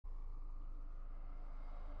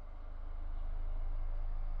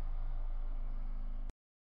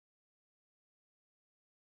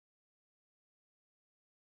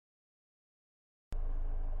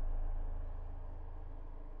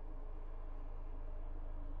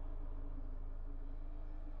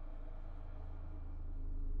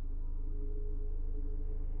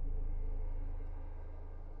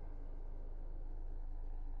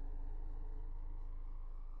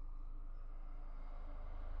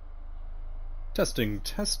Testing,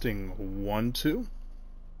 testing, 1, 2.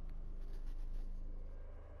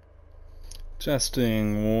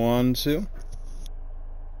 Testing, 1, 2.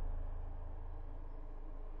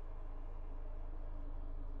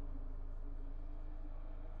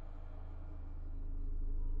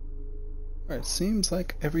 Alright, seems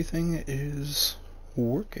like everything is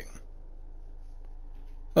working.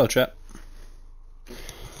 Hello, chat.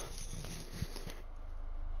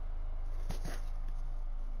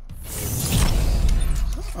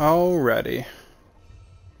 Alrighty.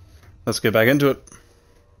 Let's get back into it.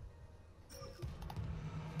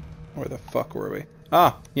 Where the fuck were we?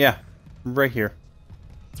 Ah, yeah. Right here.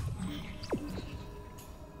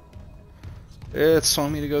 It's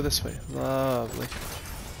telling me to go this way. Lovely.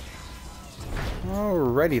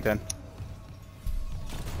 Alrighty then.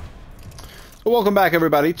 So welcome back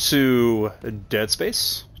everybody to Dead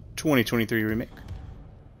Space 2023 Remake.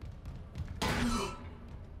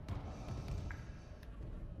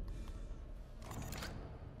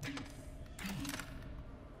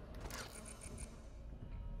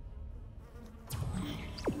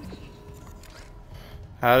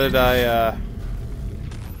 How did I,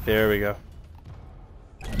 there we go.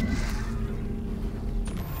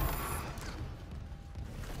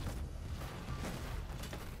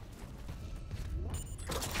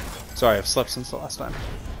 Sorry, I've slept since the last time.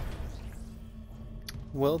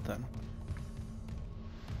 Well then.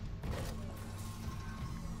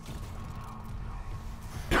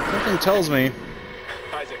 Something tells me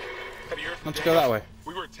Isaac, have you heard from not to go that way.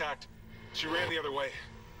 We were attacked. She ran the other way.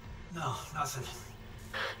 No, nothing.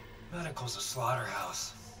 Medical's a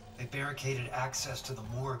slaughterhouse. They barricaded access to the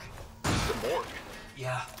morgue. The morgue?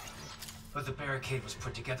 Yeah, but the barricade was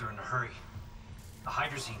put together in a hurry. A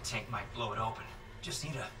hydrazine tank might blow it open. Just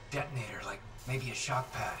need a detonator, like maybe a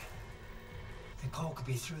shock pad. Think Cole could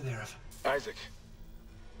be through there if... Isaac,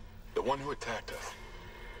 the one who attacked us.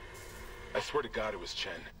 I swear to God it was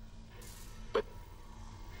Chen. But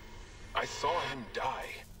I saw him die.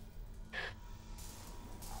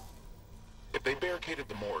 If they barricaded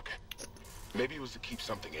the morgue, maybe it was to keep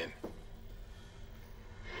something in.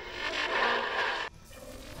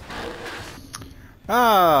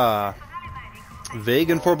 Ah, vague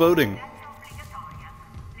and foreboding.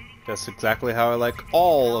 That's exactly how I like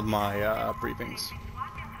all of my briefings.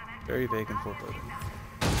 Very vague and foreboding.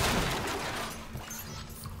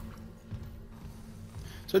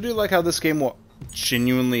 So I do like how this game will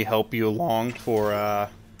genuinely help you along for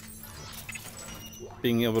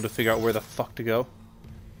being able to figure out where the fuck to go.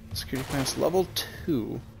 Security clearance level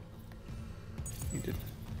 2. Needed.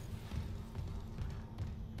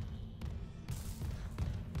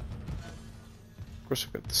 Of course,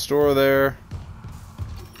 we've got the store there.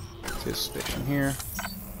 Save station here.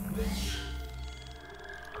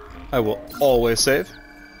 I will always save.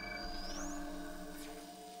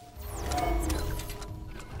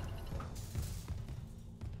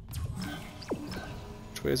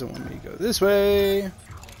 Which way does it want me to go? This way!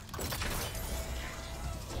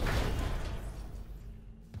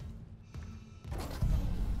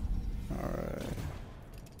 Alright.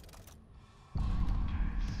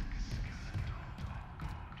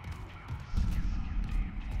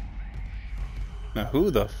 Now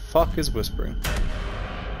who the fuck is whispering?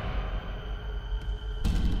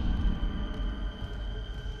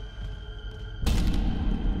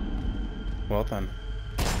 Well then.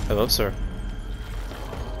 Hello, sir.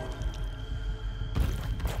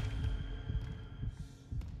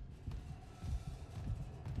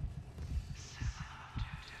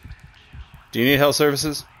 Do you need health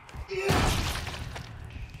services?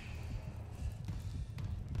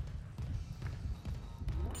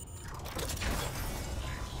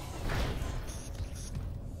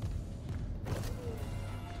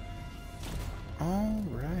 All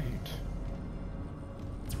right.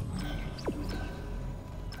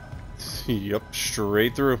 Yep,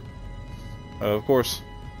 straight through. Of course.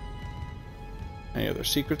 Any other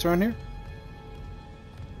secrets around here?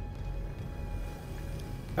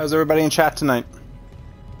 How's everybody in chat tonight?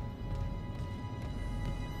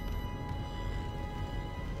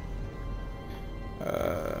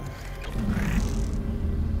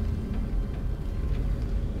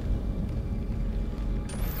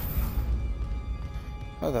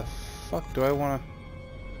 How the fuck do I want to...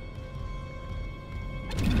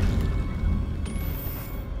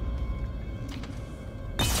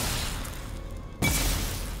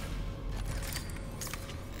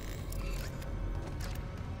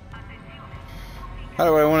 How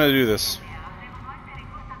do I want to do this?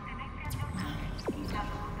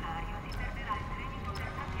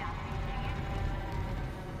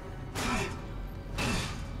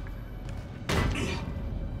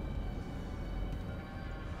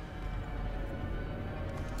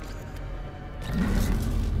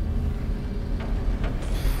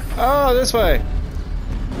 Oh, this way!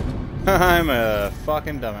 I'm a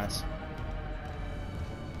fucking dumbass.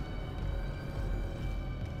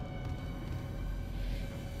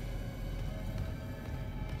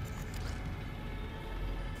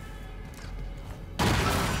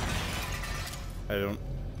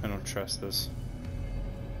 I don't trust this.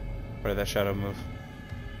 Where did that shadow move?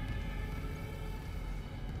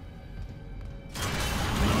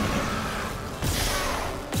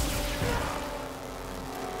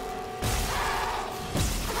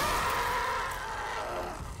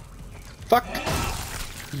 Fuck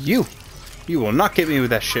you! You will not get me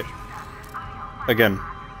with that shit. Again.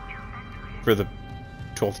 For the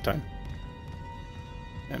 12th time.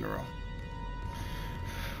 In a row.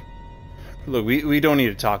 Look, we don't need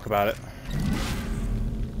to talk about it.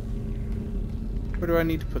 Where do I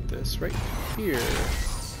need to put this? Right here.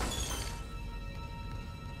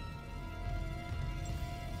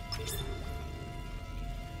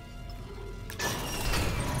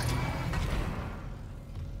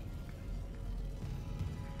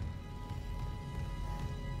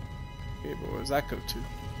 Okay, but where does that go to?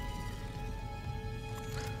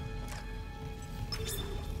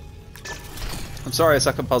 I'm sorry, I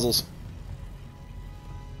suck at puzzles.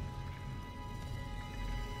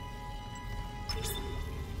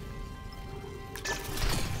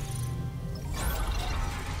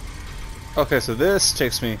 Okay, so this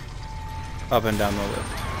takes me up and down the lift.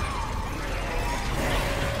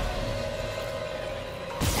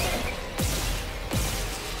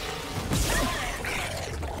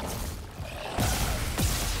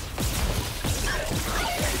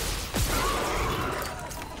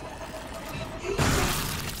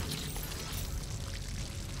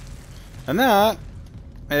 And that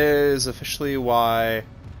is officially why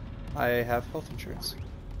I have health insurance.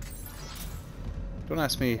 Don't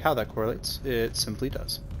ask me how that correlates. It simply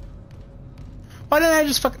does. Why didn't I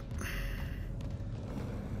just fucking...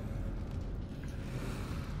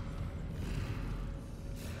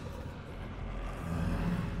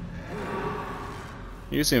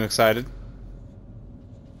 You seem excited.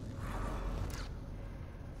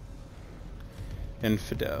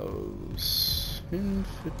 Infidels.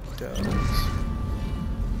 Infidels.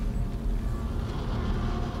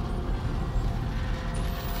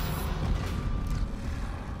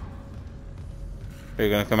 Are you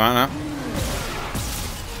gonna come out now?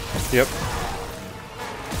 Yep.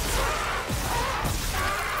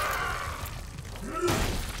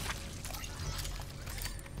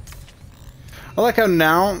 I like how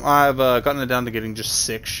now I've gotten it down to getting just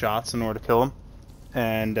 6 shots in order to kill him.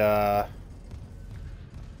 And, yeah,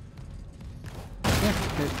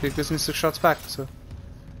 it gives me 6 shots back, so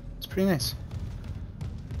it's pretty nice.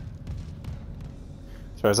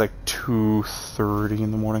 So it's like 2:30 in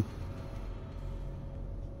the morning.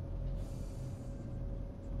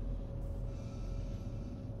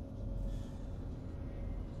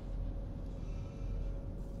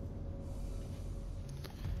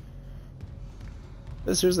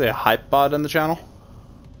 Is there seriously a hype bot on the channel?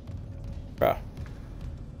 Bro.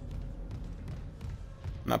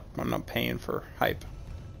 I'm not paying for hype.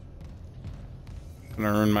 I'm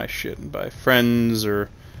gonna earn my shit by friends or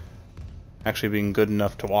actually being good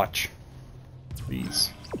enough to watch. Please.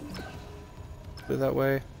 Go that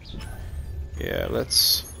way. Yeah,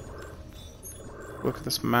 let's look at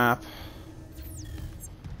this map.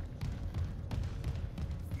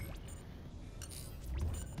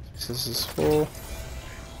 This is full.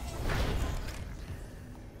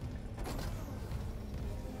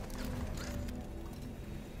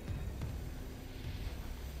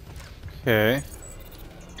 Okay.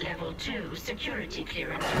 Level 2 security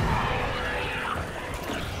clearance.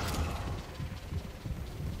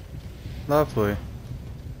 Lovely.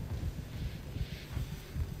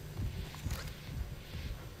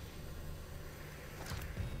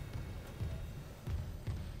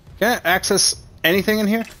 Can I access anything in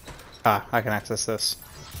here? Ah, I can access this.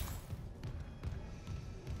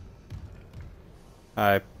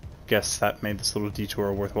 I guess that made this little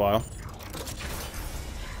detour worthwhile.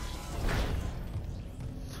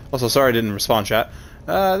 Also, sorry I didn't respond, chat.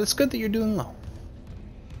 It's good that you're doing well.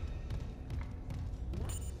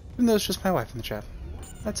 Even though it's just my wife in the chat.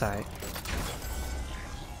 That's alright.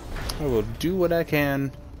 I will do what I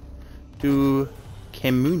can to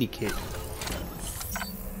communicate.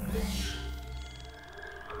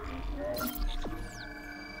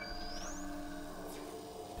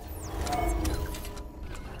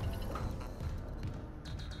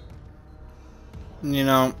 You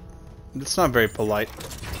know, it's not very polite.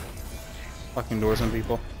 Fucking doors on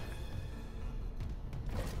people.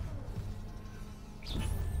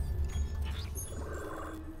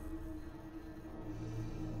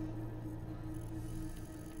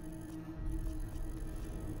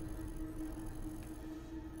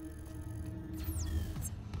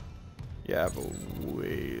 Yeah, I have a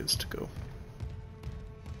ways to go.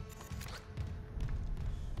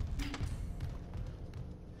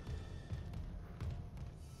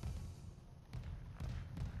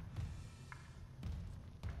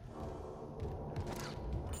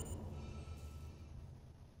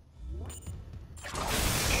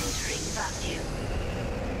 Entering vacuum.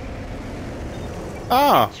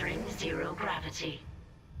 Ah! Entering zero gravity.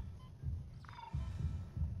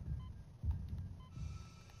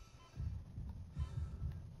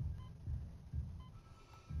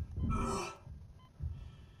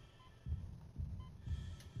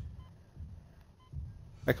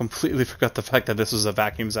 I completely forgot the fact that this was a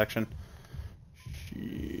vacuum section.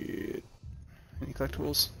 Shit. Any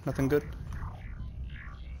collectibles? Nothing good?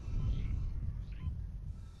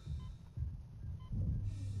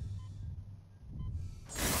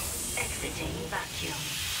 Exiting vacuum.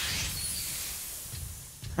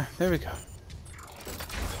 Ah, there we go.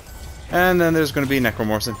 And then there's going to be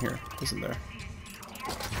necromorphs in here, isn't there?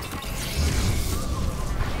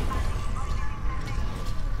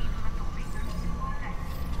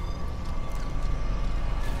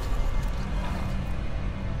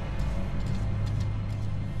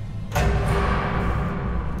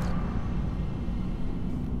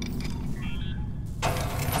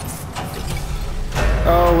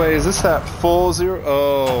 Oh wait, is this that full zero?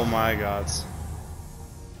 Oh my gods.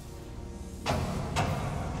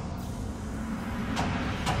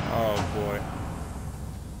 Oh boy.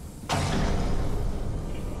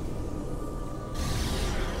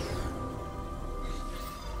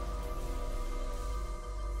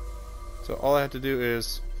 So all I have to do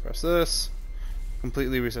is press this,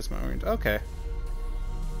 completely resets my range. Okay.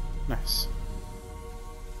 Nice.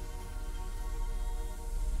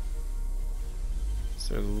 Is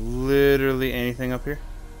there literally anything up here?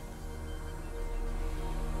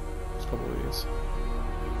 There's a couple of these.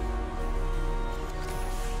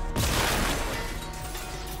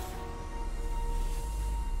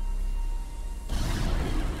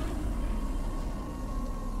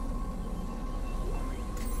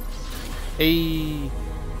 Hey!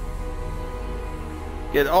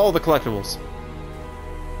 Get all the collectibles.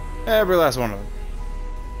 Every last one of them.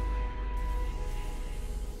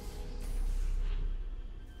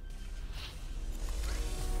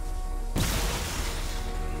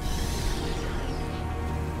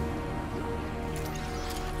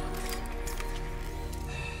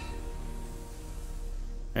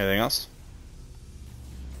 Anything else?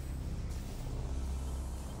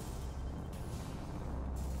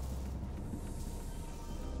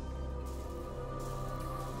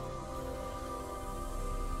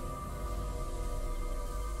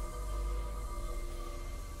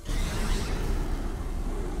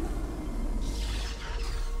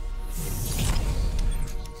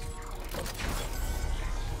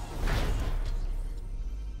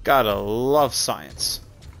 Gotta love science.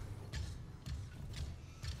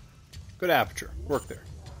 Good aperture. Work there.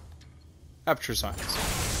 Aperture science.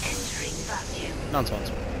 Entering vacuum.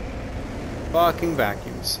 Non-sponsored. Fucking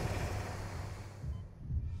vacuums.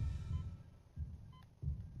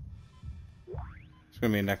 There's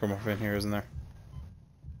gonna be a necromorph in here, isn't there?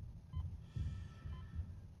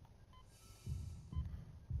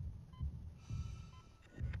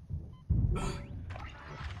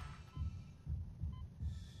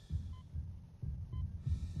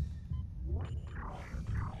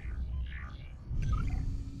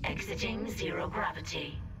 Exiting zero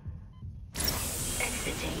gravity.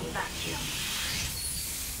 Exiting vacuum.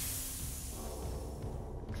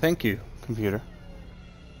 Thank you, computer.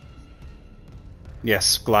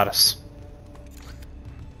 Yes, Gladys.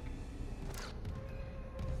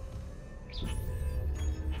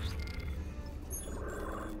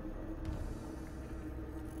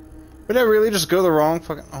 Did I really just go the wrong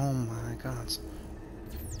fucking... Oh my god.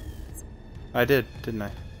 I did, didn't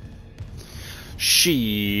I?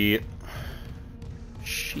 Shit.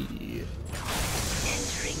 Shit.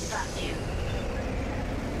 Entering vacuum.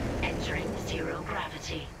 Entering zero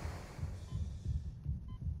gravity.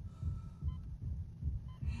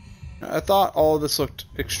 I thought all of this looked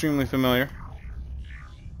extremely familiar.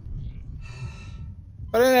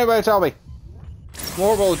 Why didn't anybody tell me?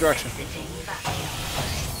 More bold direction. Exiting vacuum.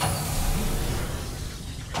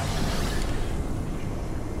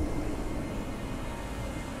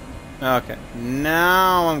 Okay,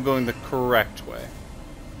 now I'm going the correct way.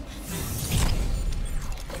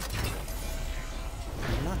 I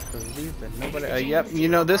cannot believe that nobody... yep, you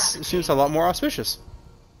know, this seems a lot more auspicious.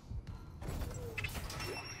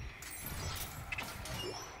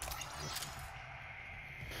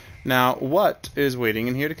 Now, what is waiting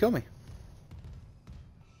in here to kill me?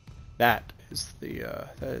 That is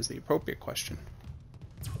the appropriate question.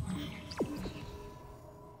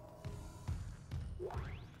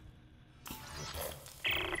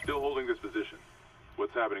 Still holding this position.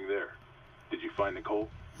 What's happening there? Did you find Nicole?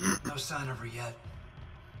 No sign of her yet.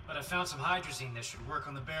 But I found some hydrazine that should work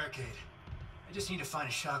on the barricade. I just need to find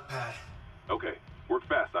a shock pad. Okay. Work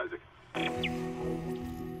fast, Isaac.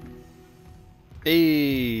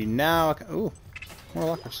 Hey, now I can... Ooh, more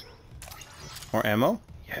lockers. More ammo?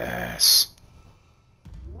 Yes.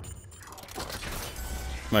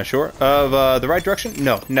 Am I sure of the right direction?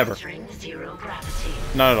 No, never. Entering zero gravity.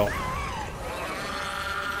 Not at all.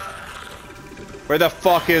 Where the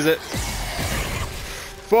fuck is it?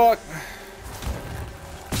 Fuck.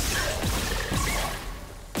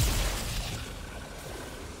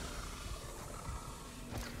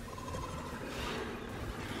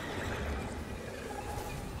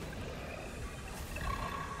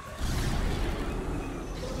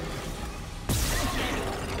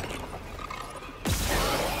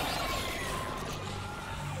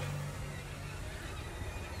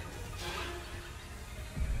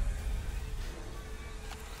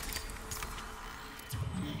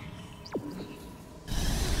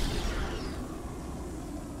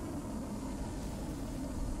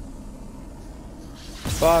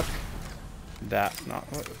 Fuck that. Not.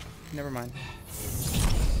 Never mind.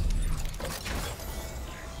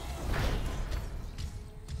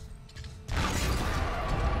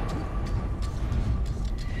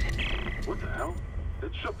 What the hell?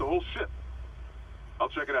 It shut the whole ship. I'll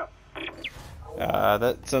check it out.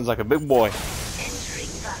 That sounds like a big boy. Entering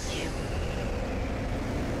vacuum.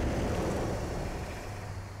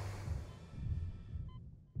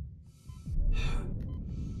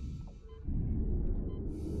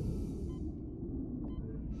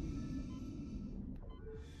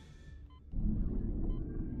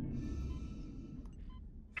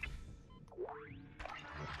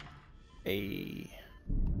 A.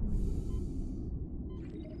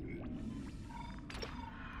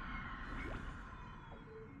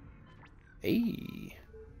 A.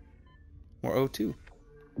 More O2.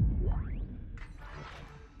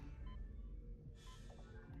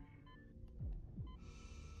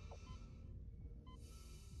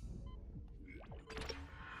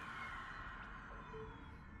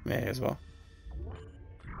 May as well.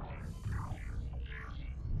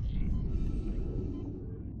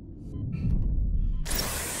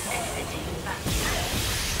 Exiting vacuum.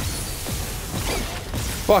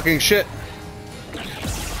 Fucking shit.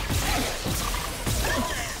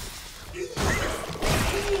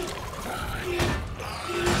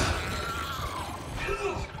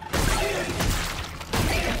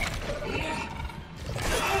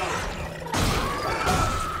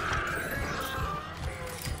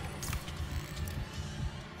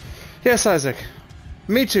 Yes, Isaac.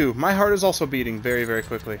 Me too. My heart is also beating very, very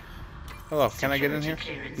quickly. Hello, can I get in here?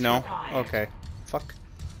 Security clearance No? required. Okay. Fuck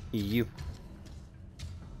you.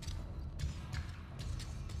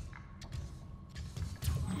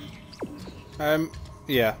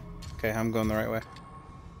 Yeah. Okay, I'm going the right way.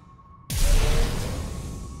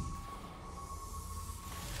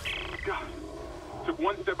 God. Took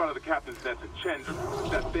one step out of the captain's nest and Chen,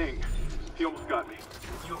 that thing, he almost got me.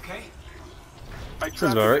 You okay? I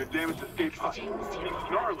trapped about him right. in a damaged escape pod. He's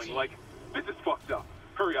snarling like, this is fucked up.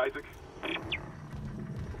 Hurry, Isaac.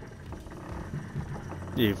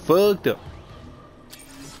 You fucked up.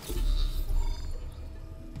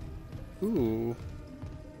 Ooh.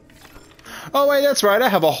 Oh wait, that's right. I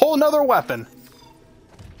have a whole nother weapon.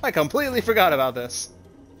 I completely forgot about this.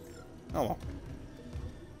 Oh well.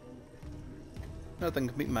 Nothing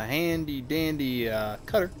can beat my handy dandy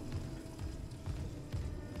cutter.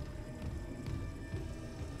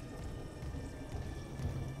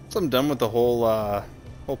 So I'm done with the whole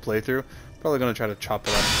playthrough. Probably gonna try to chop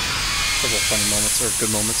it up. A couple of funny moments or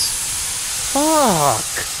good moments.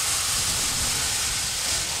 Fuck.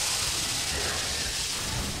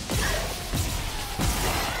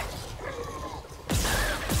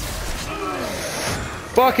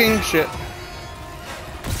 Fucking shit.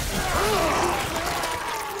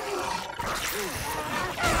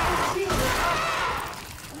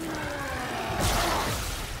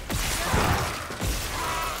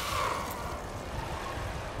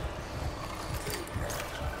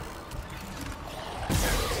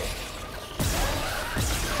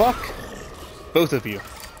 Fuck both of you.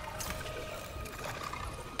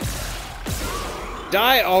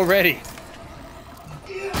 Die already.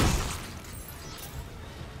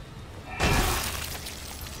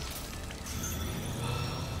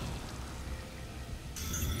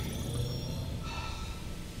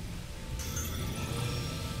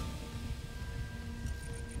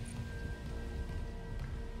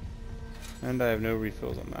 And I have no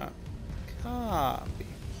refills on that. Copy.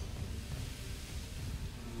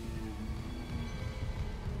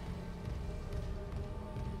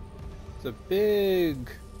 It's a big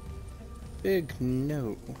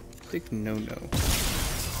no. Big no-no.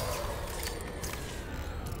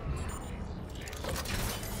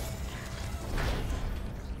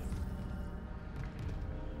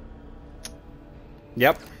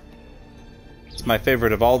 Yep. It's my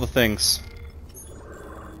favorite of all the things.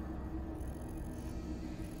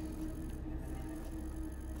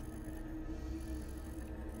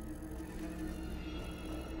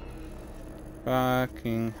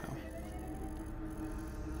 Fucking hell.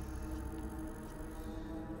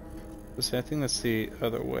 See, I think that's the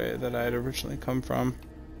other way that I had originally come from.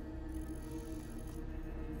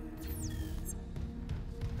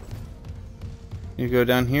 You go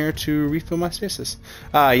down here to refill my spaces.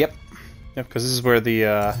 Yep. Yep, because this is where the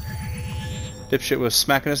dipshit was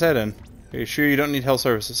smacking his head in. Are you sure you don't need health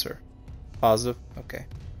services, sir? Positive? Okay.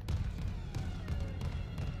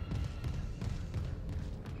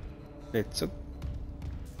 It's a...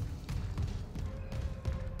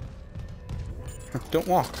 Don't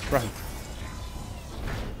walk, run.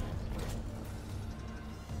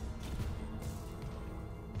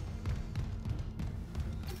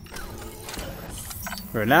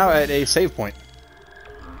 We're now at a save point.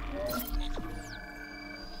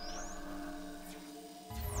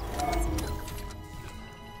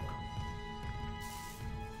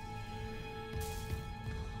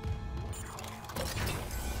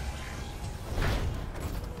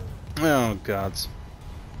 Oh, gods.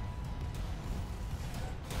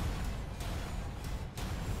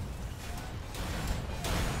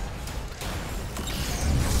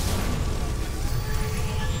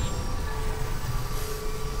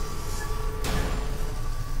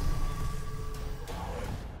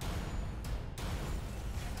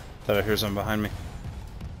 Thought I heard something behind me.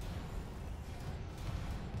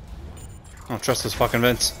 I don't trust this fucking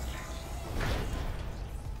vents.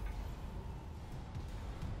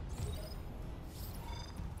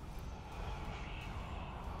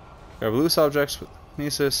 Grab loose objects with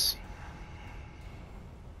Nesis.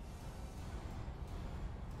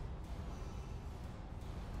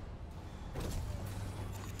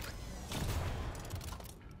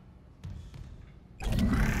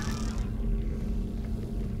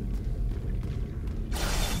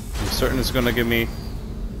 I'm certain it's going to give me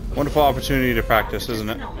a wonderful opportunity to practice, isn't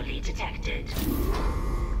it? Anomaly detected.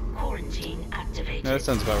 Quarantine activated. Yeah, that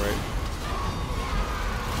sounds about right.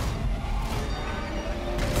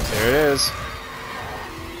 There it is.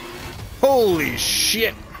 Holy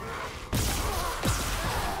shit!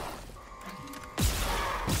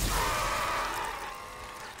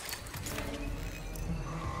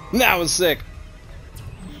 That was sick!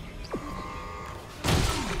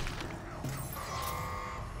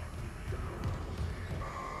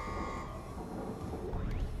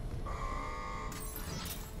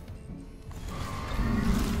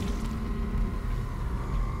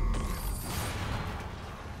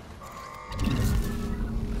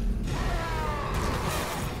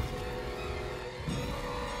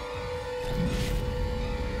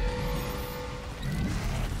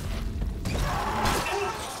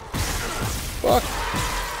 Fuck!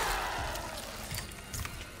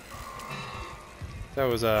 That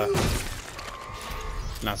was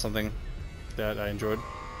not something that I enjoyed.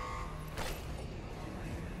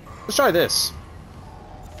 Let's try this.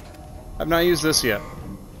 I've not used this yet.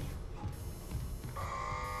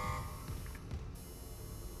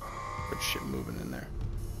 Good shit moving in there.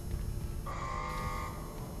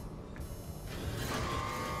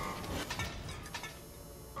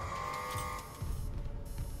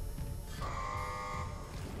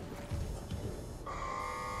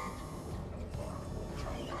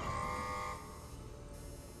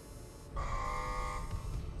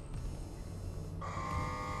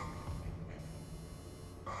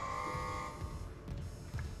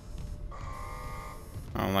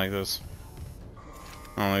 I don't like this.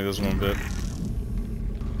 I don't like this one bit.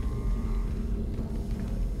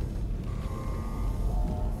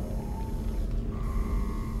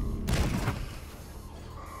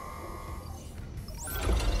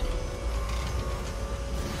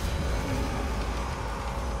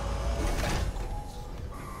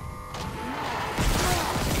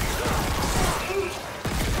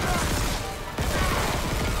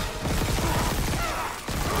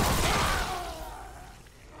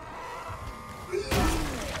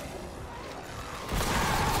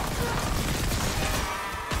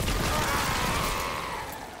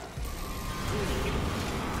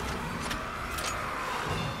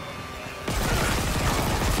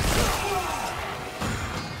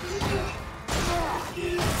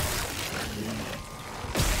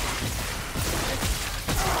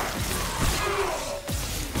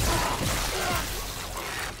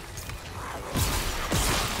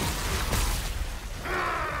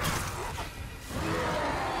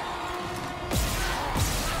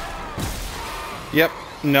 Yep.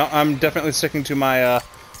 No, I'm definitely sticking to my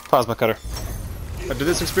plasma cutter. Do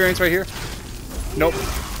this experience right here? Nope.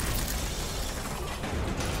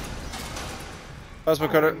 Plasma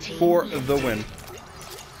cutter for the win.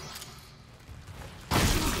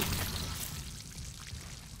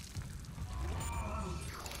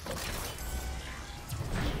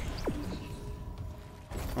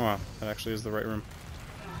 Oh wow, that actually is the right room.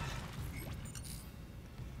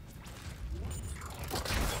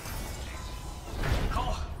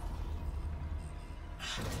 Cole!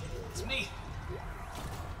 It's me.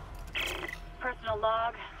 Personal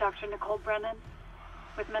log, Dr. Nicole Brennan.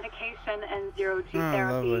 With medication and zero-G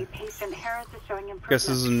therapy, lovely. patient Harris is showing improvement. Guess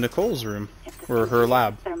this is Nicole's room, If the or her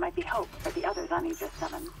lab. There might be hope for the others on Aegis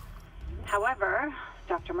 7. However,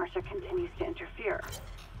 Dr. Mercer continues to interfere.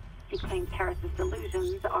 He claims Harris's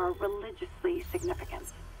delusions are religiously significant.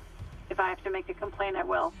 If I have to make a complaint, I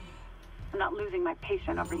will. I'm not losing my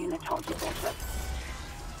patient over unitology bullshit.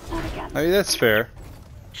 Not again. I mean, that's fair.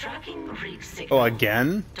 Tracking rig signal. Oh,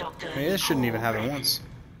 again? Dr. I mean, this shouldn't even happen Nicole once.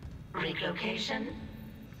 Rig location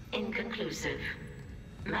inconclusive.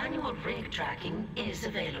 Manual rig tracking is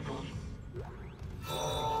available.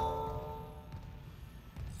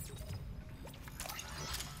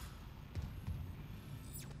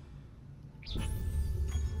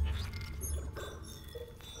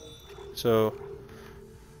 So,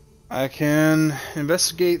 I can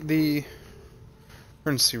investigate the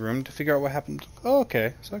emergency room to figure out what happened. Oh,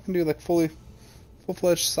 okay. So I can do like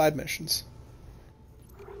full-fledged side missions.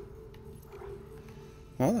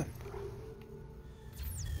 Well then.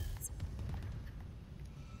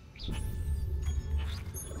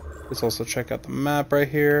 Let's also check out the map right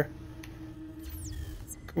here.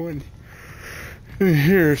 Go in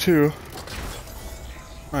here too.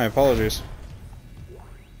 My apologies.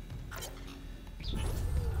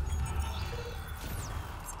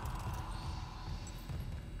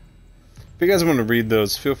 If you guys want to read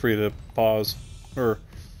those, feel free to pause. Or,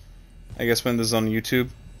 I guess when this is on YouTube,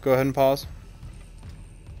 go ahead and pause.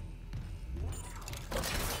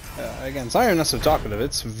 Again, sorry I'm not so talkative.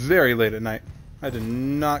 It's very late at night. I did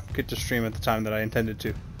not get to stream at the time that I intended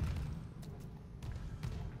to.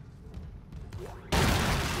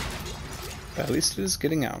 But at least it is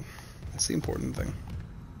getting out. That's the important thing.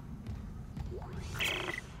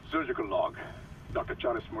 Surgical log. Dr.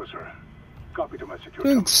 Charles Mercer. Copy to my secure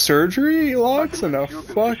Doing surgery logs in a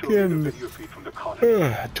fucking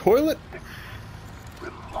toilet?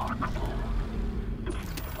 Remarkable. To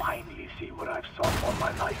finally see what I've sought all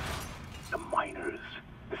my life. The miners,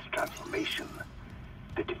 this transformation,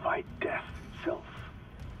 the divide death itself.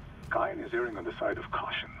 Kine is erring on the side of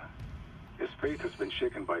caution. His faith has been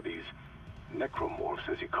shaken by these necromorphs,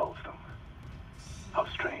 as he calls them. How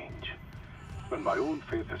strange, when my own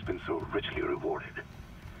faith has been so richly rewarded.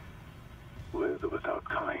 With or without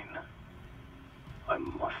Kine, I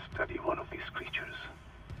must study one of these creatures.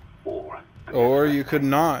 Or you could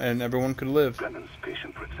not, and everyone could live. Brennan's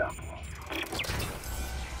patient, for example.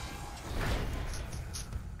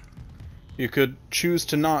 You could choose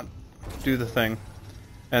to not do the thing,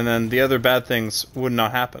 and then the other bad things would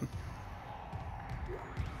not happen.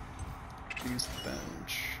 Use the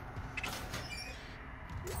bench.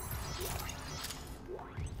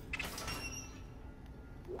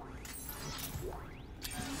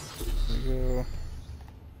 There we go.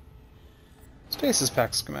 Stasis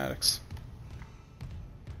pack schematics.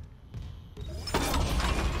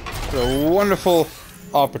 What a wonderful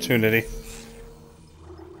opportunity.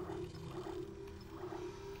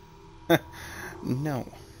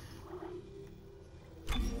 No.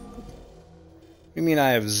 You mean I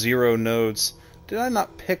have 0 nodes? Did I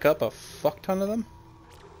not pick up a fuck ton of them?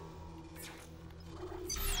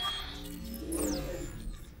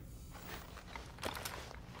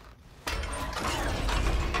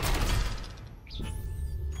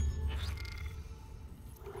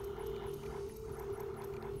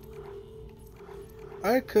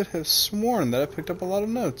 I could have sworn that I picked up a lot of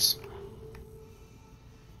notes.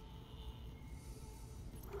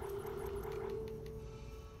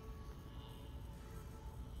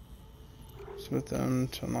 With them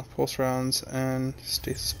to unlock pulse rounds and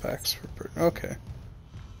stasis packs for okay.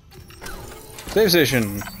 Save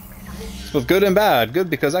station. It's both good and bad. Good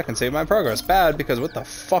because I can save my progress. Bad because what the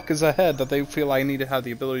fuck is ahead that they feel I need to have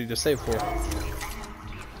the ability to save for?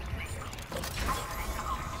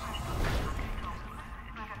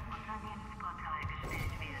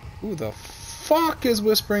 Who the fuck is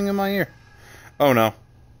whispering in my ear? Oh no.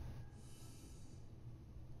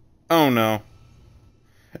 Oh no.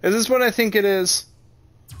 Is this what I think it is?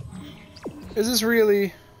 Is this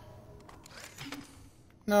really?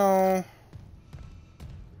 No.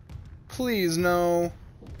 Please, no.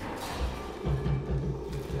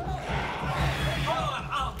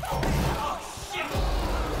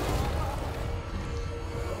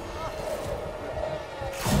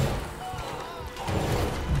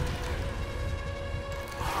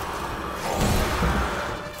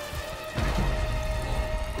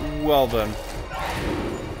 Well then.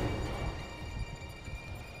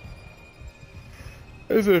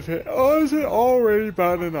 Isn't it already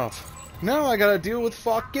bad enough? Now I gotta deal with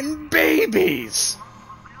fucking babies!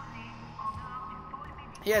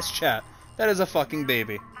 Yes, chat. That is a fucking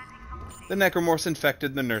baby. The necromorphs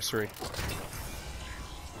infected the nursery.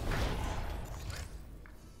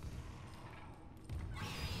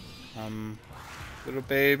 Little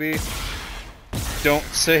baby. Don't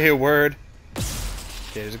say a word.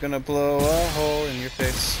 He's gonna blow a hole in your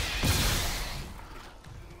face.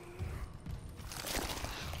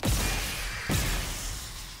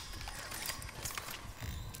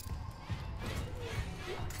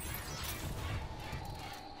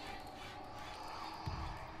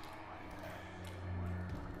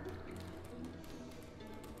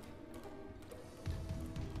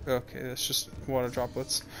 Okay, that's just water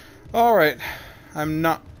droplets. Alright, I'm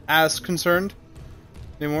not as concerned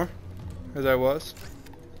anymore as I was.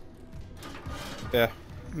 Yeah,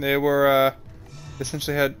 they were,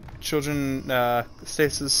 essentially had children,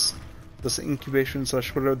 stasis, this incubation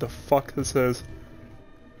slash whatever the fuck this is.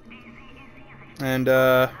 And,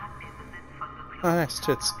 oh nice,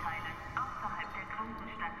 tits.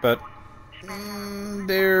 But,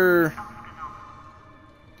 they're...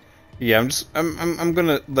 Yeah, I'm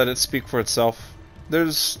gonna let it speak for itself.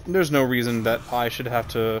 There's no reason that I should have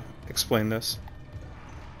to explain this.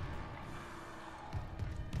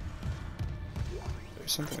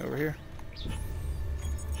 There's something over here.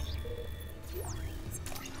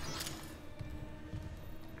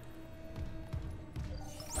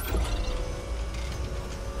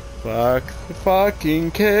 Fuck the fucking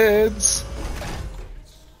kids.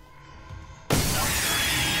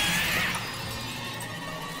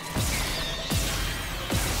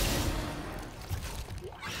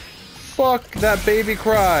 Fuck that baby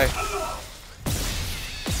cry.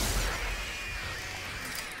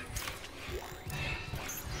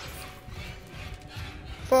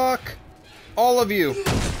 Fuck all of you.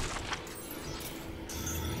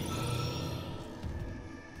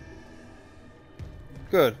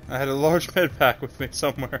 Good. I had a large med pack with me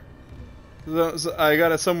somewhere. So I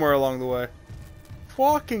got it somewhere along the way.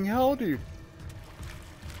 Fucking hell, dude.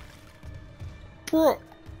 Bro.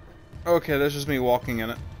 Okay, that's just me walking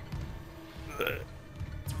in it.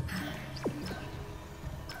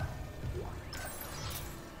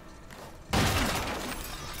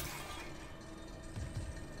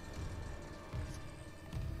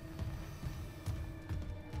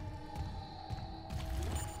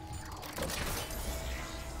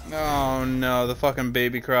 Oh no, the fucking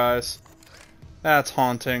baby cries. That's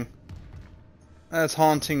haunting. That's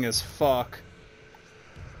haunting as fuck.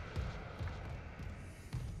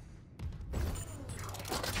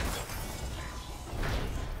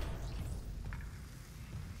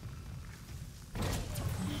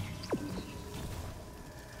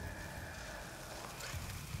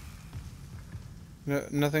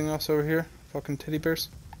 Nothing else over here? Fucking teddy bears?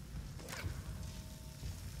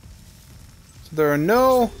 So there are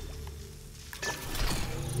no...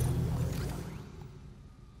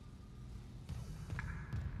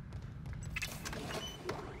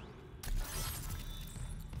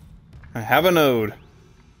 I have a node.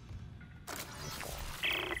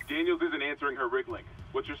 Daniels isn't answering her rig link.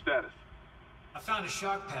 What's your status? I found a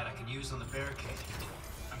shock pad I can use on the barricade.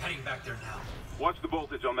 I'm heading back there now. Watch the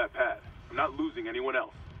voltage on that pad. I'm not losing anyone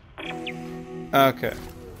else. Okay.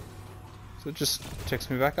 So it just takes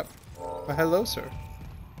me back up. Oh, hello, sir.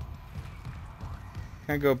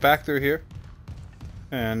 Can I go back through here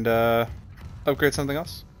and upgrade something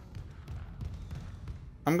else?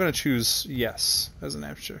 I'm gonna choose yes as an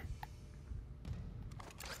answer.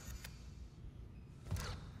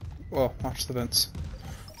 Whoa, watch the vents.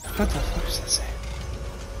 What the fuck does that say?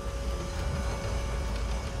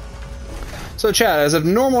 So chat, as if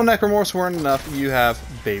normal necromorphs weren't enough, you have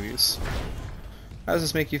babies. How does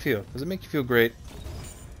this make you feel? Does it make you feel great?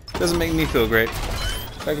 It doesn't make me feel great. In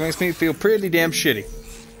fact, it makes me feel pretty damn shitty.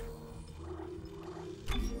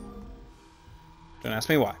 Don't ask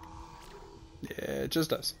me why. Yeah, it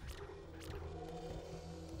just does.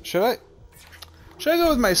 Should I go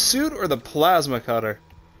with my suit or the plasma cutter?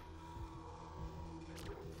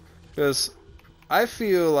 Because I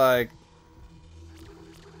feel like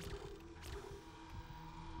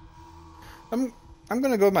I'm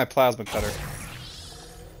gonna go with my plasma cutter.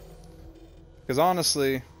 Because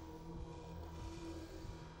honestly,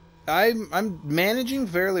 I'm managing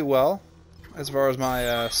fairly well as far as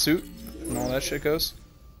my suit and all that shit goes.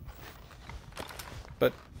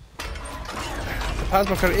 But the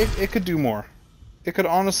plasma cutter, it could do more. It could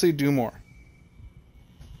honestly do more.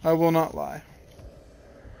 I will not lie.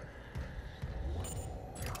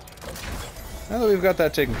 Now that we've got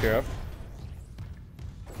that taken care of.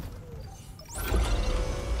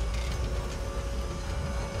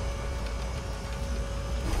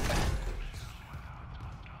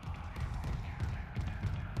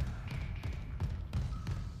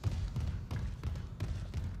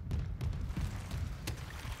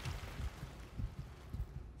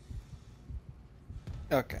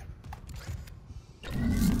 Okay.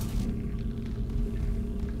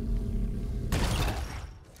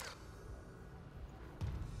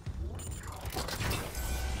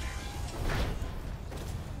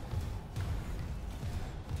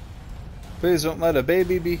 Please don't let a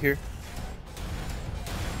baby be here.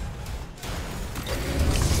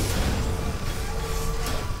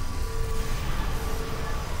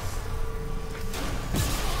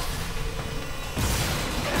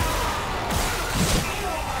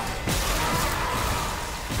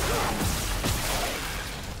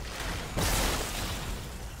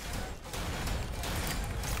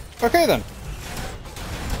 Okay then.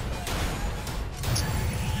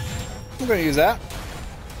 I'm going to use that.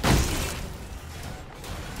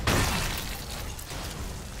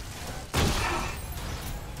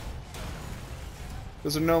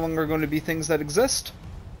 Those are no longer going to be things that exist.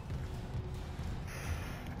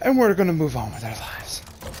 And we're going to move on with our lives.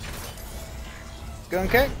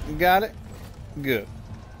 Okay, got it. Good.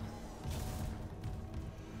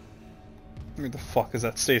 Where the fuck is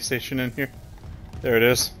that save station in here? There it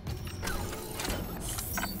is.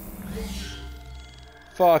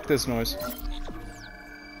 Fuck this noise.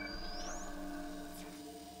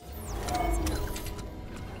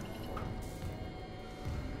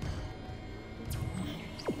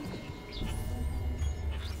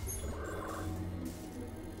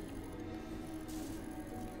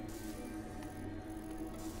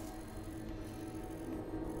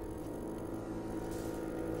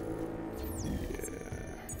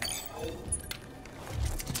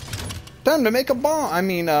 Time to make a bomb. I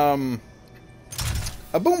mean,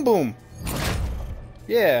 a boom boom.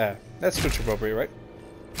 Yeah, that's switch appropriate, right?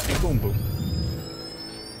 Boom boom.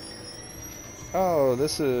 Oh,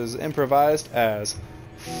 this is improvised as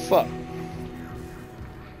fuck.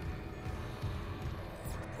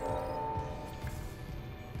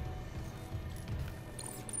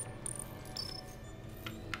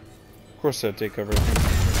 Of course, I'd take over.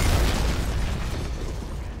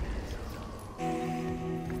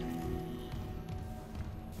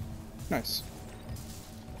 Nice.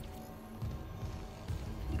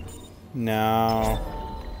 Now,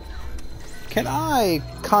 can I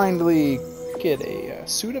kindly get a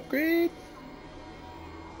suit upgrade?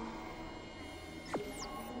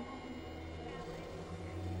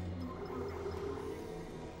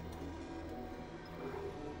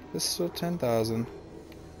 This is still 10,000.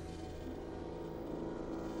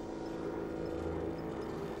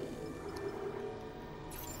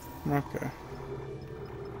 Okay.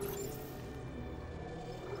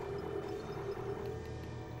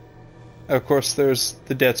 Of course, there's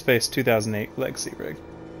the Dead Space 2008 Legacy rig.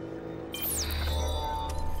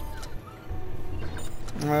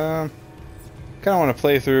 Kind of want to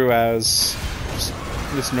play through as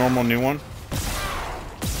this normal new one.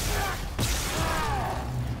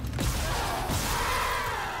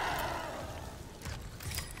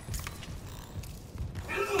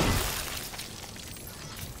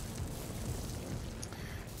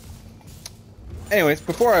 Anyways,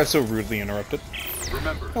 before I was so rudely interrupted,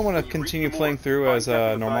 Remember, I want to continue playing through as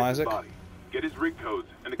normal Isaac. Get his rig codes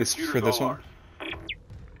and the It's computer's for this all one.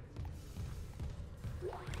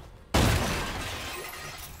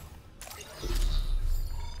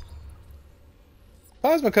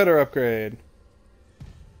 Plasma cutter upgrade.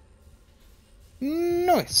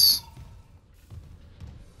 Nice.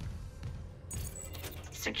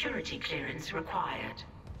 Security clearance required.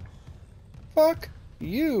 Fuck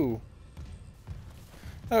you.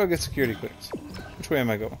 How do I get security clearance? Which way am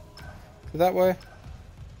I going? That way?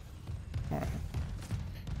 Alright.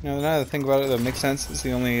 Now that I think about it, that makes sense. It's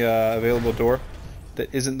the only available door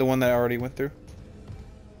that isn't the one that I already went through.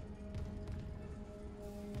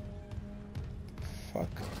 Fuck.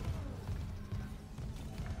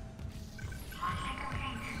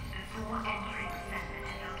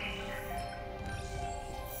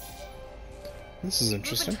 This is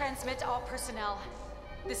interesting. Transmit to all personnel.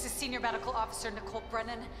 This is Senior Medical Officer Nicole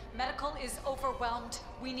Brennan. Medical is overwhelmed.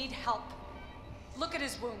 We need help. Look at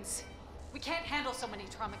his wounds. We can't handle so many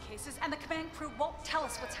trauma cases, and the command crew won't tell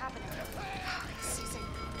us what's happening. Seizing.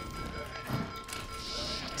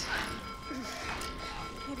 Shit.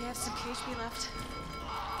 Maybe I have some KHB left.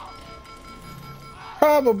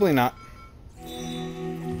 Probably not.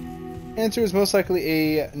 Answer is most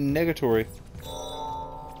likely a negatory.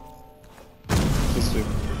 Let's do.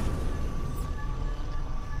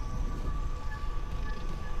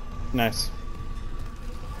 Nice.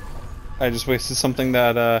 I just wasted something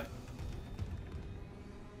that,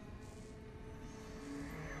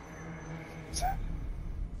 what's that?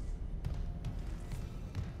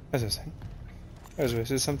 As I was saying, I just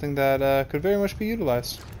wasted something that, could very much be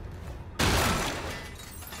utilized.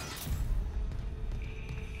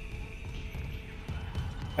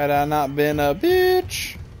 Had I not been a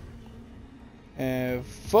bitch and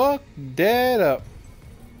fuck that up.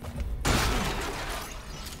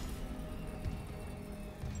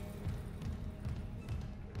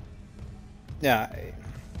 Yeah.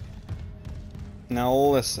 Now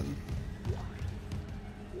listen.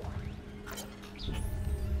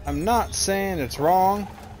 I'm not saying it's wrong.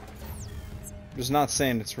 I'm just not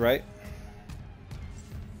saying it's right.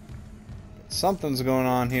 Something's going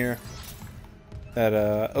on here that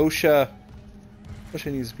OSHA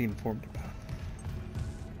needs to be informed about.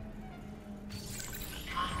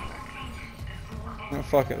 Oh,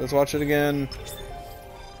 fuck it. Let's watch it again.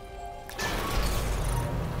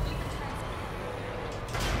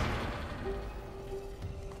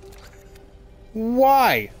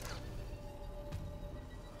 Why?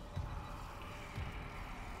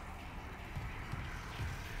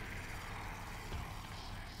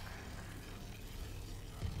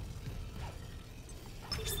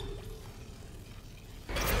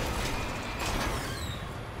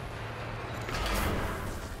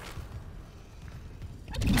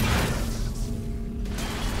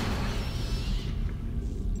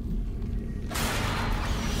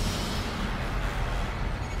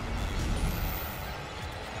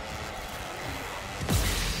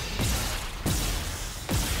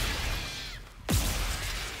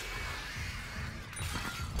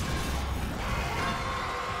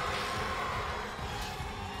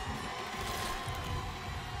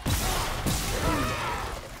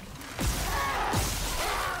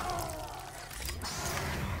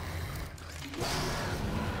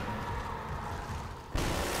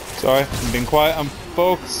 Sorry, I'm being quiet. I'm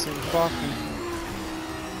focusing. Fucking.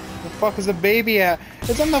 Where the fuck is the baby at?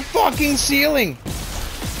 It's on the fucking ceiling!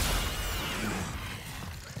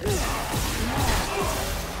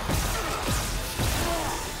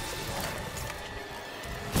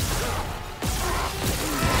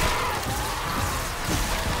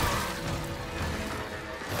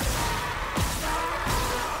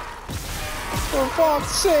 For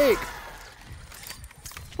fuck's sake!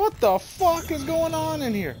 What the fuck is going on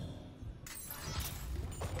in here?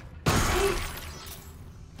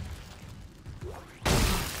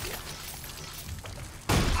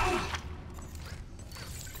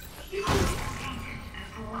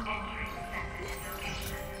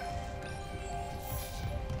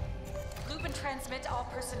 Loop and transmit to all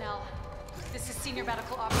personnel. This is Senior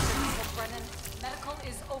Medical Officer Michael Brennan. Medical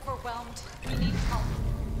is overwhelmed. We need help.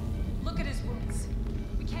 Look at his wounds.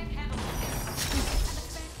 We can't handle it. And the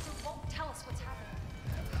command crew won't tell us what's happening.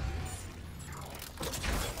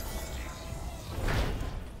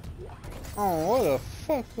 Oh, what the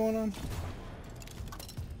fuck going on?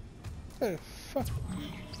 What the fuck?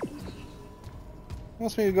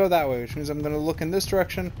 Wants me to go that way, which means I'm gonna look in this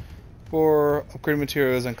direction for upgrade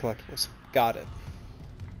materials and collectibles. Got it.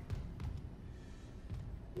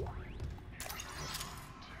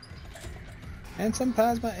 And some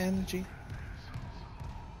plasma energy.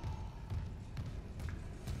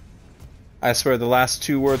 I swear the last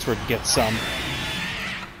two words were "get some."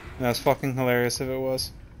 And that's fucking hilarious if it was.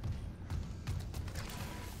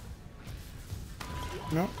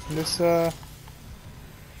 No, this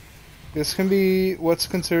can be what's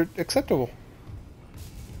considered acceptable.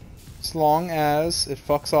 As long as it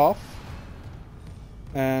fucks off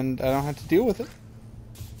and I don't have to deal with it.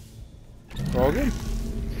 We're all good.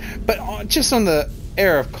 But just on the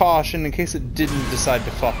air of caution in case it didn't decide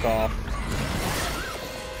to fuck off.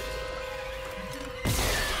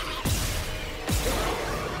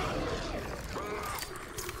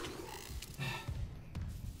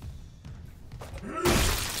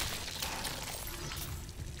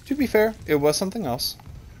 To be fair, it was something else.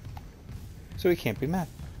 So we can't be mad.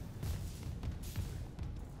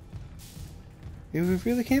 We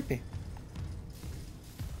really can't be.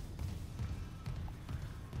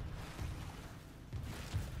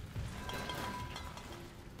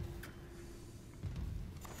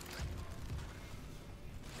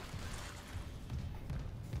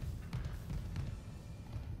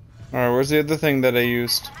 Alright, where's the other thing that I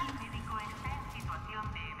used?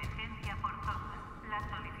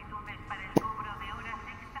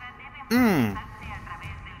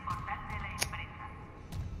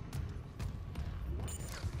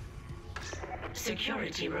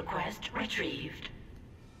 Security request retrieved.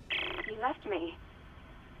 He left me.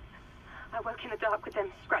 I woke in the dark with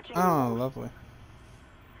them scratching. Oh, lovely.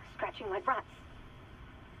 Scratching like rats.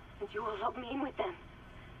 And you all locked me in with them.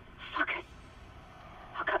 Fuckers.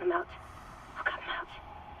 I'll cut them out. I'll cut them out.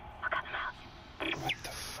 I'll cut them out. What the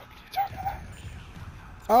fuck are you talking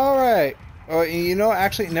about? Alright. Oh, you know,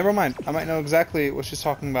 actually, never mind. I might know exactly what she's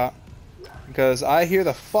talking about. Because I hear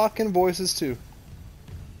the fucking voices too.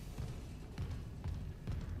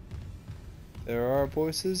 There are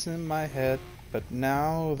voices in my head, but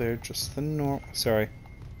now they're just the normal. Sorry.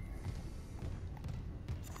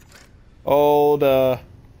 Oh, there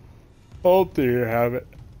you have it.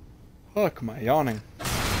 Fuck, am I yawning?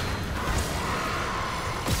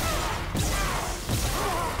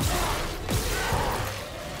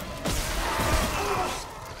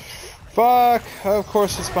 Fuck! Of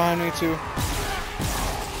course it's behind me too.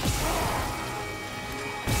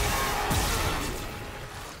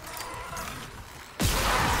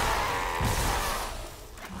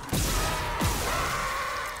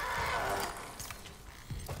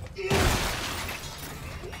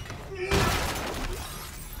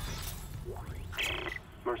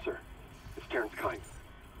 Mercer, it's Terrence Kine.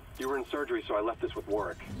 You were in surgery, so I left this with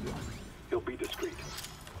Warwick. He'll be discreet.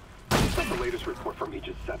 That's the latest report from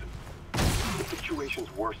Aegis 7. The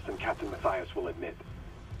situation's worse than Captain Matthias will admit.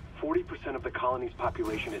 40% of the colony's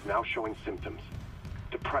population is now showing symptoms.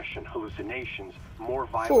 Depression, hallucinations, more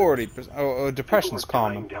violence. 40%. Oh, depression's People are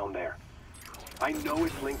dying common. down there. I know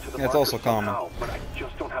it's linked to the Yeah, it's marker also common. somehow, but I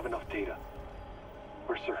just don't have enough data.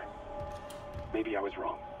 Mercer, maybe I was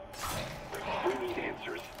wrong. We need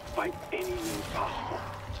answers by any means possible.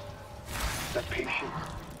 That patient,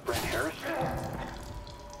 Brent Harris,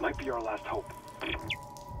 might be our last hope.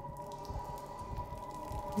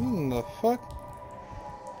 The fuck?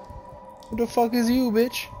 Who the fuck is you,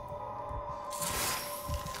 bitch?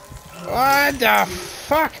 What the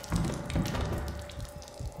fuck?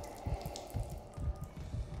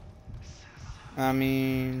 I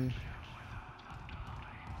mean...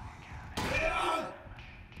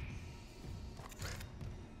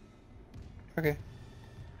 Okay.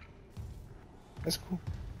 That's cool.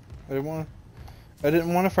 I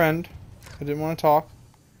didn't want a friend. I didn't want to talk.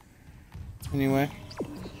 Anyway.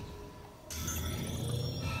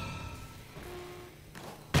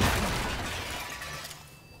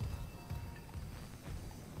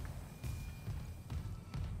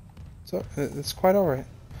 So, it's quite alright.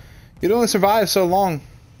 You'd only survive so long.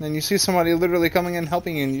 Then you see somebody literally coming in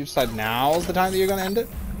helping you and you decide now's the time that you're gonna end it?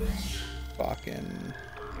 Fucking...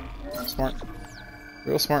 smart.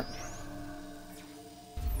 Real smart.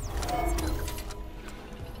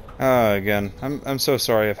 Again, I'm so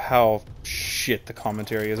sorry of how shit the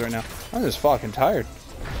commentary is right now. I'm just fucking tired.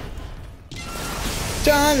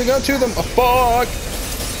 Time to go to the... Oh, fuck!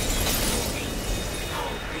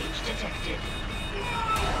 Breach detected.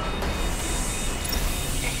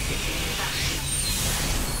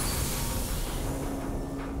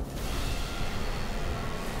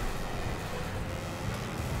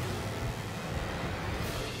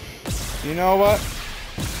 You know what?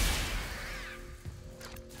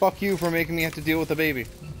 Fuck you for making me have to deal with the baby.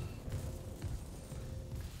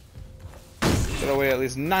 Gotta wait at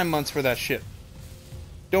least 9 months for that shit.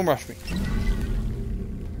 Don't rush me.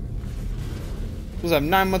 We'll have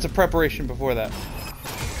 9 months of preparation before that.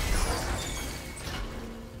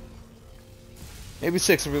 Maybe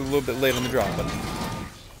 6 if we're a little bit late on the draw, but...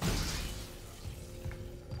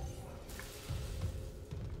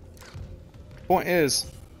 Point is,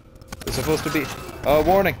 it's supposed to be a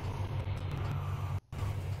warning.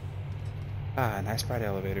 Ah, nice bright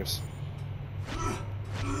elevators.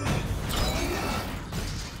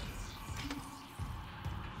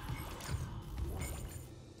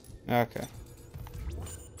 Okay.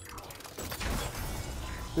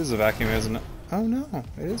 This is a vacuum, isn't it? Oh no,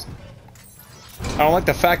 it isn't. I don't like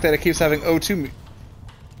the fact that it keeps having O2 me.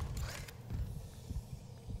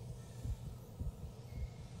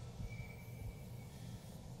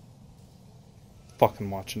 Fucking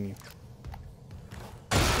watching you.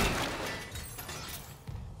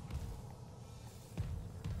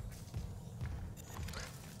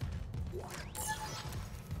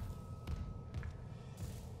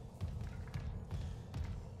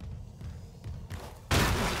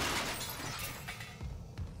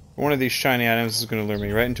 One of these shiny items is going to lure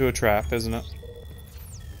me right into a trap, isn't it?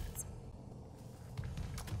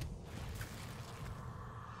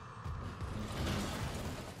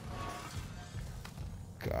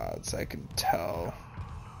 can tell.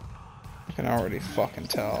 I can already fucking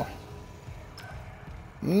tell.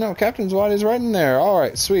 No, Captain Gotty's right in there.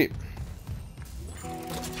 Alright, sweet.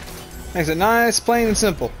 Makes it nice, plain, and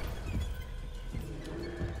simple.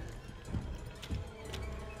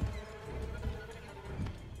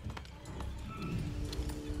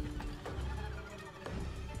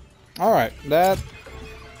 Alright, that...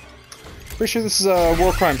 Pretty sure this is a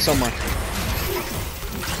war crime somewhere.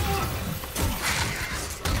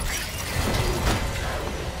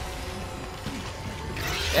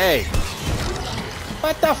 Hey!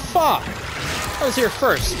 What the fuck? I was here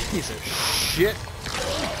first, piece of shit.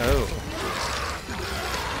 Oh.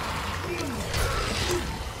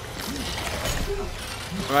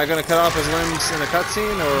 Am I gonna cut off his limbs in a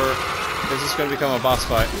cutscene, or is this gonna become a boss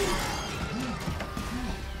fight?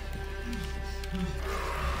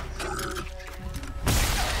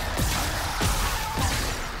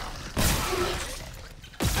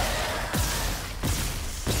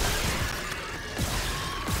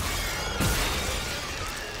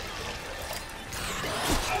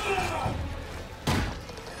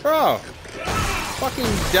 Bro! Fucking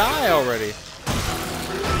die already!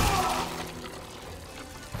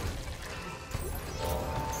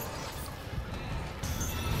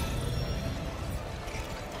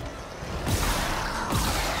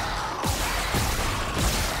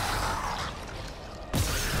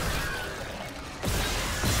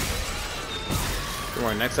 Don't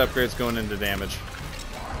worry, next upgrade's going into damage.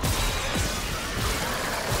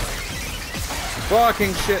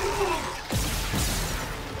 Fucking shit!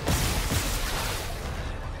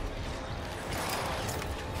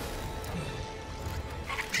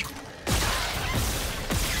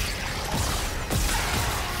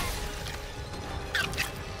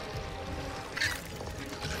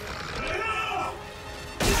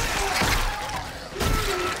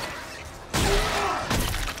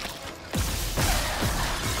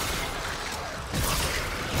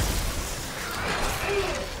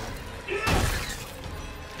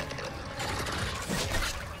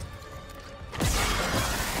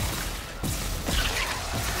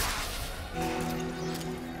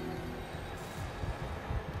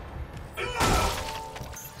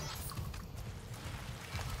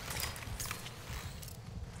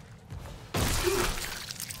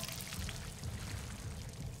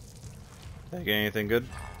 Did I get anything good?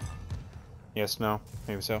 Yes, no,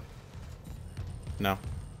 maybe so. No.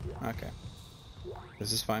 Okay.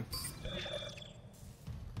 This is fine.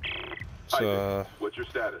 So, what's your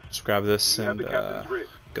status? just grab this and,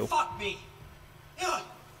 go. Fuck me! Ugh.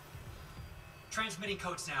 Transmitting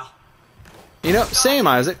codes now. You know, same,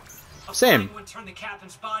 Isaac. Same. Someone turned the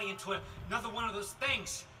captain's body into another one of those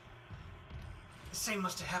things. The same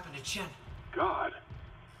must have happened to Chen. God.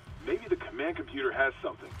 Maybe the command computer has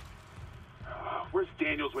something. Where's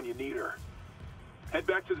Daniels when you need her? Head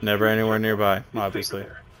back to the Never anywhere nearby, It's safer obviously.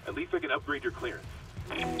 there. At least I can upgrade your clearance.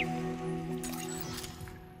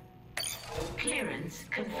 Clearance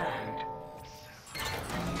confirmed.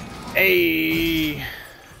 Hey!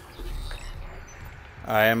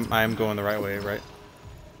 I am going the right way, right?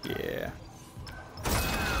 Yeah.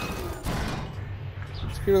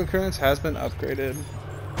 Security clearance has been upgraded.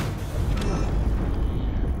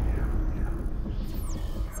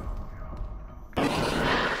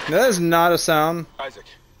 That is not a sound Isaac,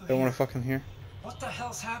 I don't want to fucking hear. What the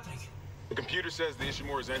hell's happening? the computer says the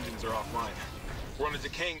Ishimura's engines are offline. We're on a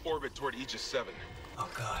decaying orbit toward Aegis 7. Oh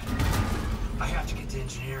god. I have to get to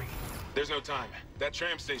engineering. There's no time. That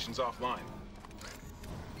tram station's offline.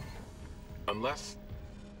 Unless...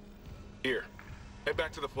 Here. Head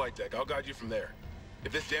back to the flight deck. I'll guide you from there.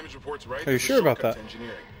 If this damage report's right, Are you there's a sure about shortcut that? to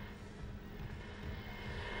engineering.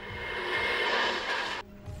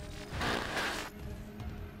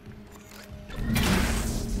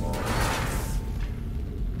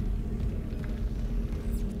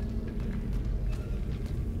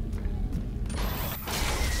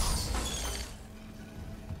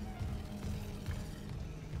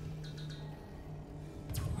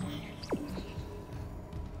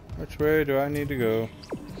 Which way do I need to go?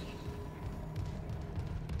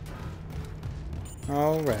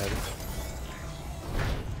 Alright.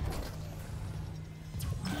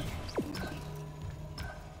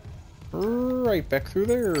 Right back through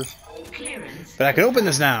there. Clearance. But I can open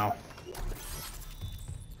this now.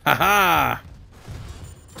 Haha!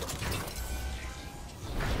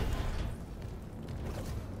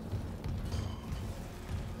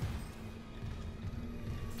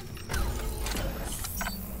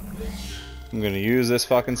 I'm gonna use this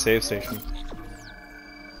fucking save station.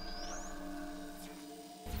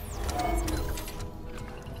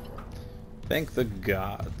 Thank the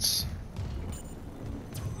gods.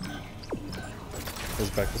 Goes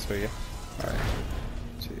back this way, yeah. Alright.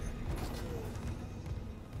 Let's see.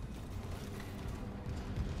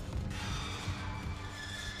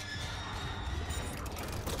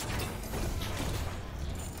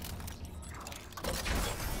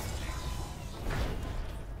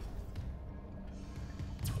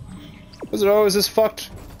 Was it always this fucked?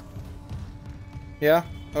 Yeah?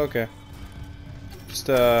 Okay. Just,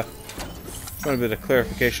 want a bit of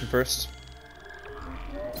clarification first.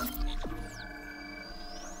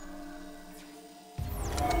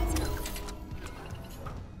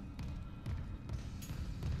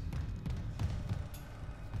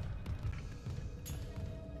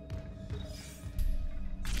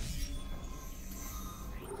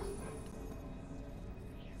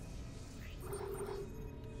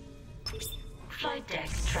 Flight deck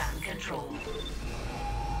tram control.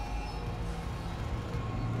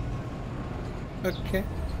 Okay.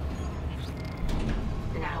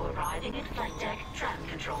 Now arriving at flight deck tram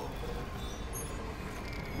control.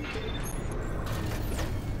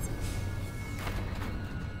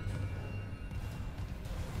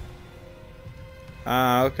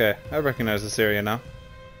 Ah, okay. I recognize this area now.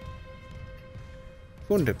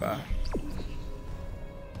 Wunderbar.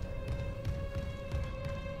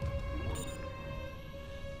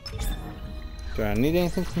 Do I need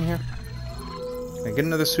anything from here? Can I get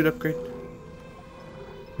another suit upgrade?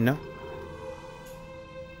 No.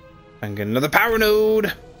 I can get another power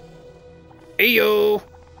node! Ayo!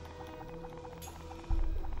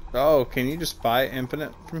 Oh, can you just buy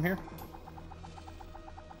infinite from here?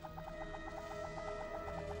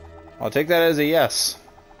 I'll take that as a yes.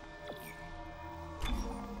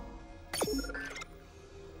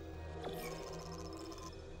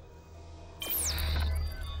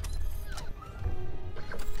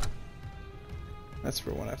 That's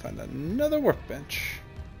for when I find another workbench.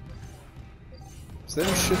 So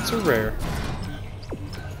them shits are rare.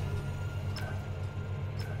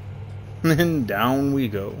 And down we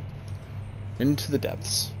go. Into the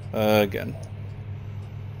depths. Again.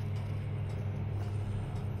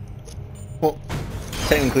 Well,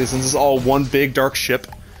 technically, since it's all one big dark ship,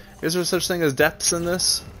 is there such thing as depths in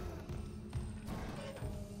this?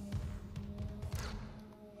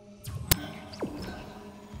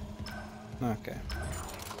 Okay.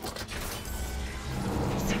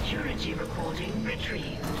 Security recording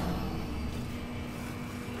retrieved.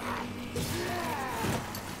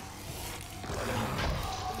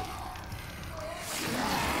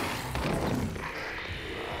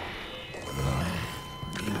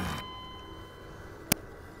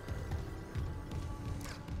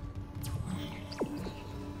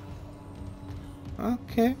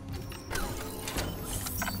 Okay.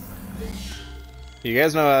 You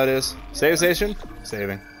guys know how it is. Save station?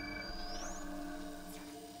 Saving.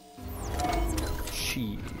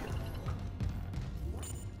 Shit.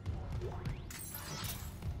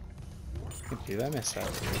 Can't believe I missed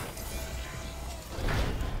that.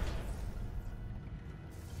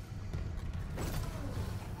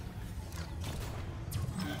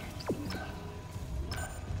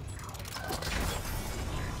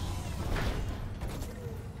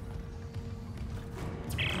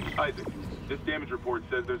 Isaac, this damage report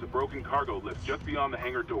says there's a broken cargo lift just beyond the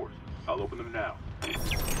hangar doors. I'll open them now.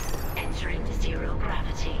 Entering zero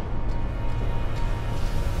gravity.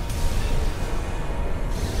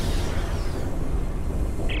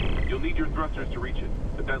 You'll need your thrusters to reach it,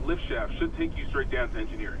 but that lift shaft should take you straight down to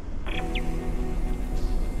engineering.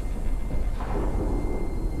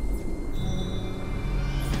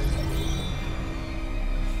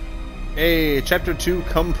 Hey, chapter 2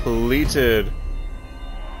 completed.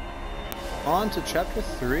 On to chapter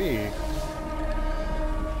 3. Entering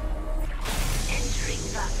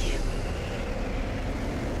vacuum.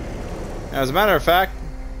 As a matter of fact,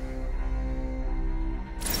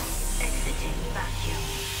 Exiting vacuum.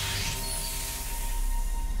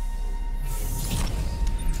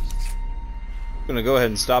 I'm gonna go ahead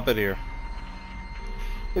and stop it here.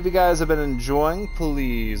 If you guys have been enjoying,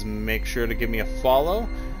 please make sure to give me a follow.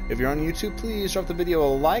 If you're on YouTube, please drop the video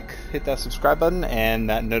a like, hit that subscribe button, and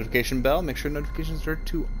that notification bell. Make sure notifications are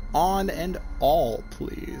to on and all,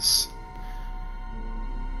 please.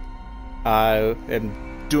 I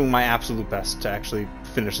am doing my absolute best to actually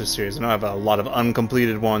finish this series. I know I have a lot of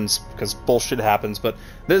uncompleted ones because bullshit happens, but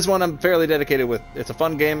this one I'm fairly dedicated with. It's a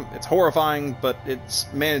fun game, it's horrifying, but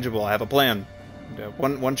it's manageable. I have a plan.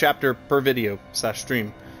 One chapter per video /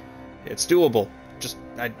 stream. It's doable. Just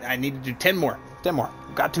I need to do 10 more. 10 more.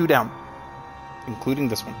 Got 2 down, including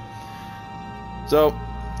this one. So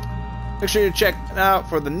make sure you check it out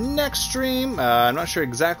for the next stream. I'm not sure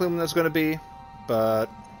exactly when that's going to be, but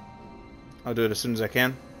I'll do it as soon as I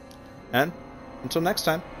can. And until next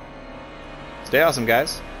time, stay awesome,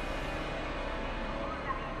 guys.